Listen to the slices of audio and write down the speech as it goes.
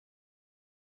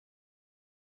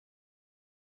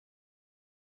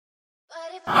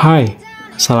Hai,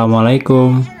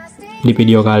 Assalamualaikum. Di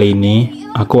video kali ini,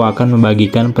 aku akan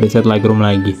membagikan preset Lightroom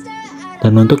lagi.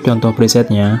 Dan untuk contoh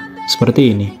presetnya,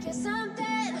 seperti ini.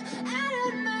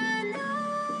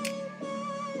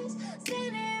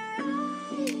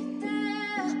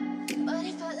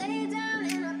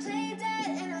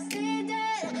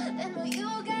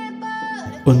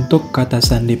 Untuk kata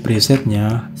sandi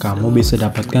presetnya, kamu bisa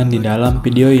dapatkan di dalam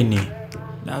video ini.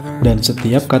 Dan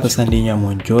setiap kata sandinya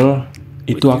muncul,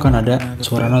 itu akan ada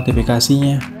suara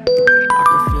notifikasinya.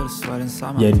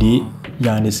 Jadi,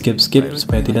 jangan di skip-skip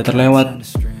supaya tidak terlewat.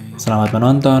 Selamat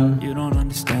menonton. You know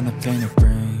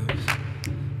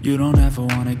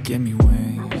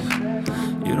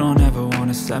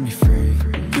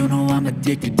I'm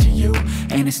addicted to you,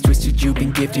 and it's twisted, you've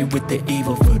been gifted with the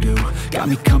evil voodoo. Got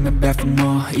me coming back for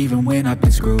more, even when I've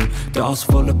been screwed. Dolls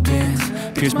full of pins,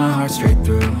 pierce my heart straight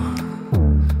through.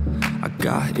 I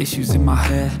got issues in my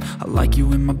head, I like you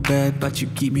in my bed, but you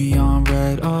keep me on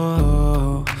red.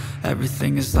 Oh,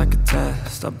 everything is like a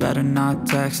test, I better not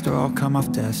text or I'll come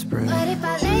off desperate. But if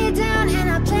I lay down and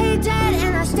I play dead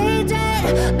and I stay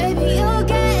dead, baby you'll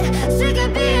get sick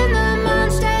of being the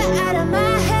monster out of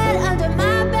my head, under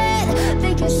my bed,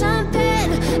 thinking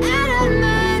something out of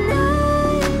my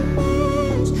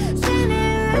nightmares,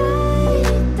 standing right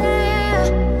there.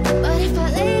 But if I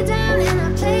lay down and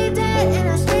I play dead and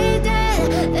I stay dead,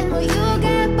 then will you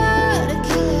get bored of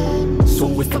killing? So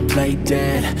if I play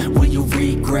dead, will you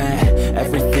regret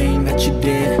everything that you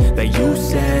did, that you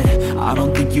said? I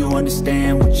don't think you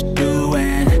understand what you're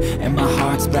doing, and my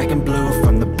heart's black and blue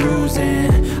from the bruising.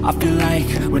 I feel like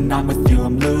when I'm with you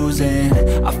I'm losing.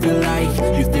 I feel like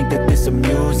you think that this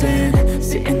amusing,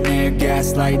 sitting there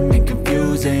gaslighting and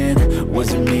confusing.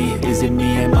 Was it me? Is it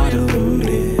me? Am I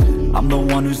deluded? I'm the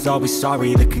one who's always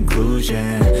sorry, the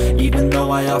conclusion, even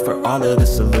though I offer all of the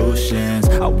solutions.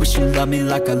 I wish you loved me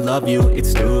like I love you,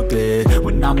 it's stupid.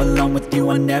 When I'm alone with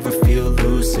you I never feel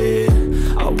lucid.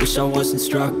 I wish I wasn't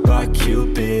struck by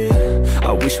Cupid.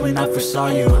 I wish when I first saw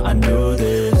you I knew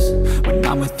this. When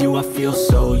I'm with you I feel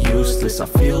so useless, I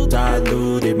feel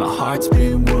diluted, my heart's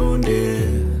been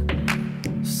wounded.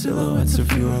 Silhouettes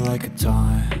of you are like a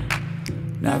taunt,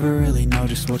 never really know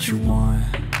just what you want.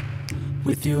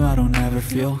 With you I don't ever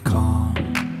feel calm,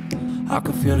 I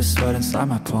can feel the sweat inside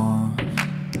my palms.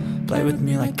 Play with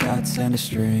me like cats and a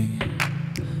string,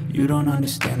 you don't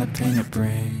understand the pain it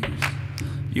brings.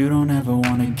 You don't ever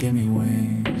wanna give me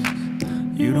wings,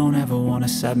 you don't ever wanna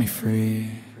set me free.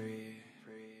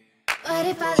 But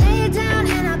if I lay down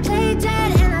and I play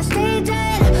dead and I stay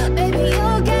dead, baby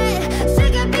you'll get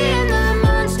sick of being the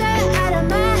monster out of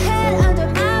my head, under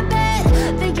my bed,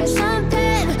 thinking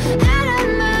something out of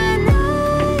my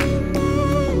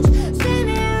nightmares,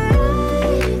 standing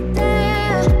right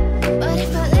there. But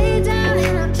if I lay down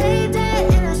and I play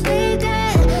dead and I stay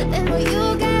dead, then will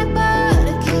you get bored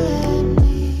of killing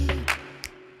me?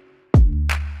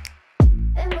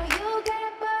 Then will you get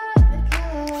bored of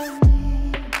killing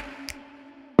me?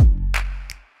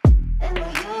 Then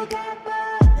will you get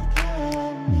bored of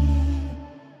killing me?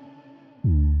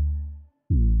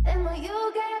 Then will you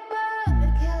get bored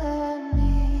of killing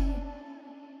me?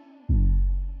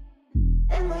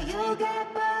 Then will you get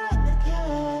bored of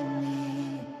killing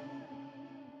me?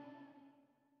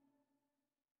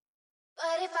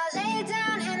 But if I lay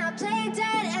down and I play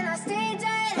dead and I stay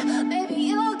dead, baby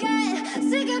you'll get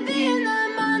sick of being the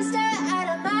monster out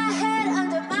of my head,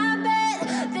 under my bed,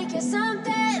 thinking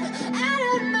something out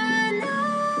of my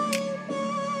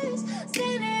nightmares,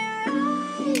 standing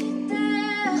right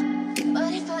there.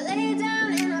 But if I lay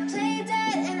down and I play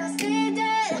dead and I stay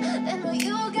dead, then will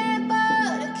you get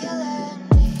bored of killing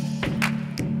me?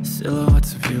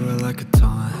 Silhouettes of you are like a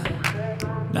taunt,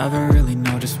 never really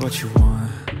know just what you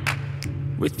want.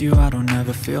 With you I don't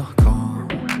ever feel calm,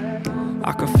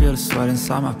 I can feel the sweat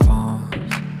inside my palms.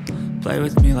 Play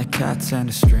with me like cats and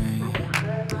a string,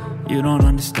 you don't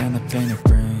understand the pain it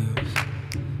brings.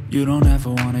 You don't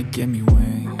ever wanna give me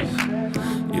wings,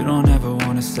 you don't ever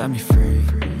wanna set me free.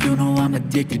 You know I'm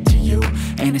addicted to you,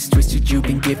 and it's twisted, you've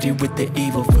been gifted with the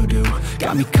evil voodoo.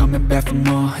 Got me coming back for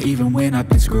more, even when I've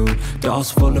been screwed.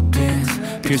 Dolls full of pins,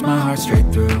 pierce my heart straight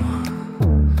through.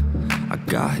 I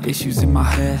got issues in my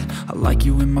head, I like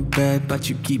you in my bed, but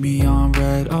you keep me on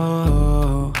red.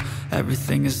 Oh,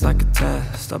 everything is like a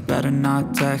test, I better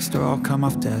not text or I'll come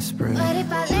off desperate. But if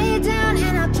I lay down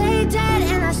and I play dead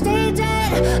and I stay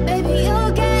dead, baby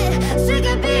you'll get sick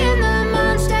of being the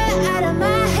monster out of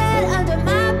my head, under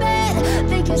my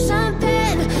bed, thinking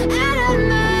something out of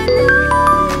my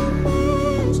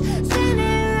nightmares,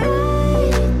 standing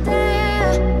right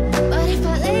there. But if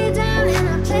I lay down and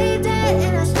I play dead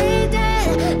and I stay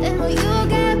dead, then will you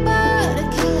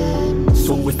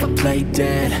stay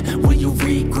dead? Will you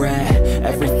regret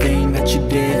everything that you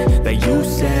did, that you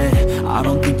said? I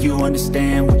don't think you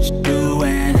understand what you're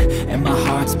doing, and my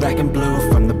heart's black and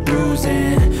blue from the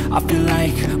bruising. I feel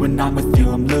like when I'm with you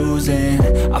I'm losing.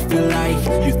 I feel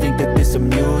like you think that this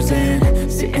amusing,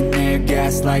 sitting there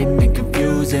gaslighting and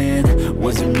confusing.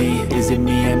 Was it me? Is it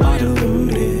me? Am I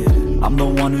deluded? I'm the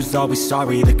one who's always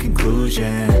sorry, the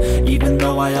conclusion, even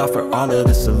though I offer all of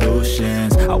the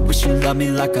solutions. I wish you loved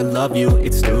me like I love you,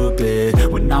 it's stupid.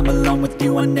 When I'm alone with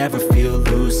you I never feel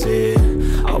lucid.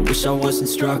 I wish I wasn't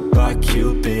struck by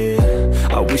Cupid.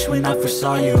 I wish when I first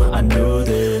saw you I knew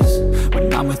this.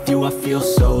 When I'm with you I feel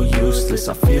so useless,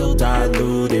 I feel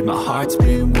diluted, my heart's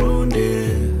been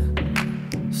wounded.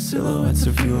 Silhouettes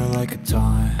of you are like a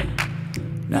taunt,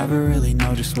 never really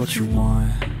know just what you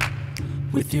want.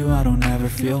 With you I don't ever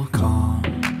feel calm,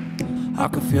 I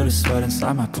can feel the sweat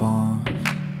inside my palms.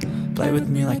 Play with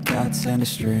me like cats and a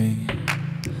string.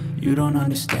 You don't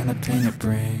understand the pain it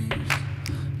brings.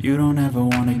 You don't ever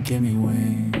wanna give me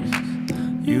wings.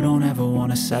 You don't ever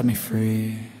wanna set me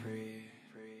free.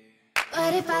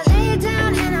 But if I lay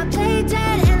down and I play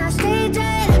dead and I stay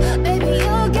dead, baby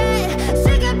you'll get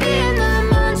sick of being the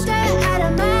monster out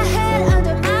of my head,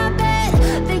 under my bed,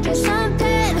 thinking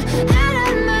something out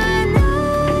of my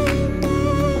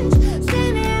nightmares.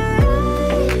 See me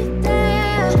right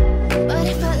there. But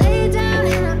if I lay down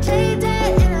and I play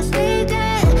dead and I stay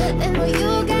dead, then will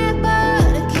you get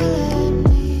bored of killing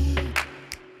me?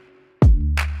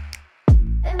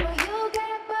 Then will you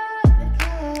get bored of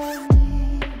killing me?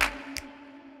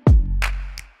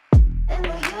 And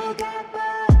will you get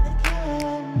bored of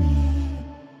killing me?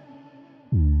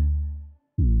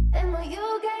 And will you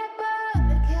get bored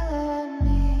of killing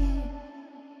me?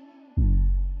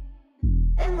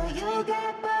 And will you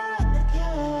get bored of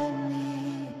killing me?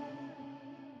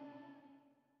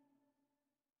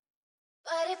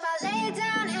 But if I lay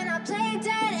down and I play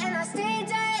dead and I stay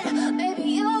dead, baby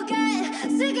you'll get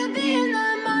sick of being the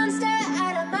monster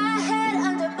out of my head,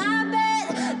 under my bed,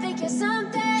 thinking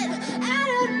something out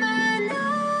of my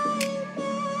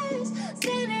nightmares.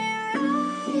 See me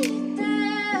right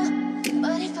there.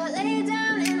 But if I lay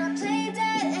down and I play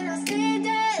dead and I stay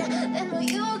dead, then will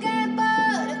you get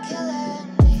bored of killing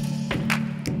me?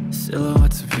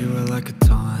 Silhouettes of you are like a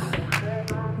taunt,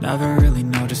 never really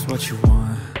know just what you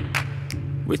want.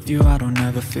 With you I don't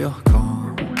ever feel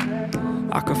calm,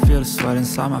 I can feel the sweat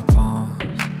inside my palms.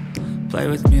 Play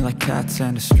with me like cats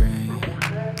and a string.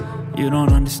 You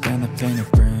don't understand the pain it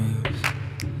brings.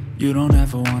 You don't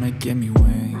ever wanna give me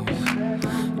wings.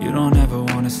 You don't ever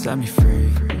wanna set me free.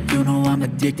 You know I'm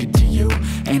addicted to you,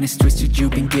 and it's twisted,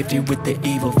 you've been gifted with the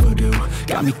evil voodoo.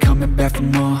 Got me coming back for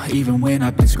more, even when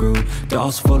I've been screwed.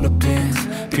 Dolls full of pins,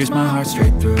 pierce my heart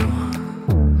straight through.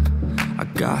 I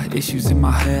got issues in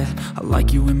my head, I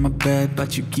like you in my bed,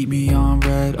 but you keep me on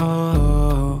red.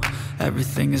 Oh,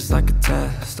 everything is like a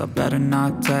test, I better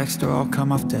not text or I'll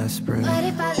come off desperate. But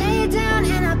if I lay down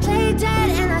and I play dead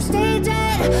and I stay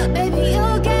dead, baby